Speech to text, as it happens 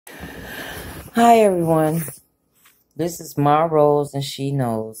Hi everyone, this is Ma Rose and She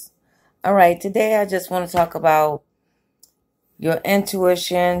Knows. All right, today I just want to talk about your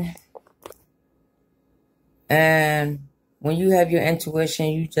intuition. And when you have your intuition,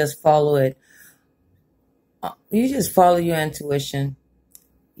 you just follow it. You just follow your intuition,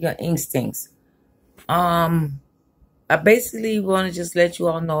 your instincts. I basically want to just let you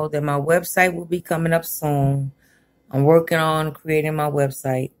all know that my website will be coming up soon. I'm working on creating my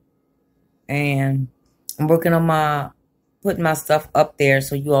website, and I'm working on my putting my stuff up there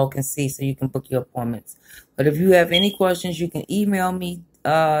so you all can see, so you can book your appointments. But if you have any questions, you can email me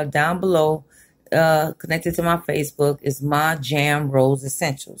down below. Connected to my Facebook is My Jam Rose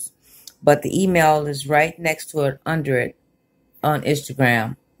Essentials, but the email is right next to it, under it, on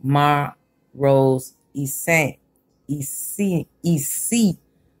Instagram. My Rose Essentials.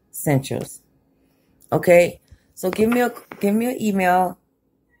 Okay, so give me an email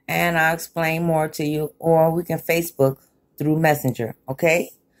and I'll explain more to you, or we can Facebook through Messenger.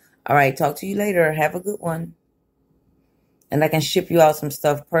 Okay? All right. Talk to you later. Have a good one. And I can ship you out some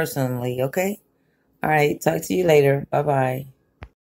stuff personally. Okay? All right. Talk to you later. Bye bye.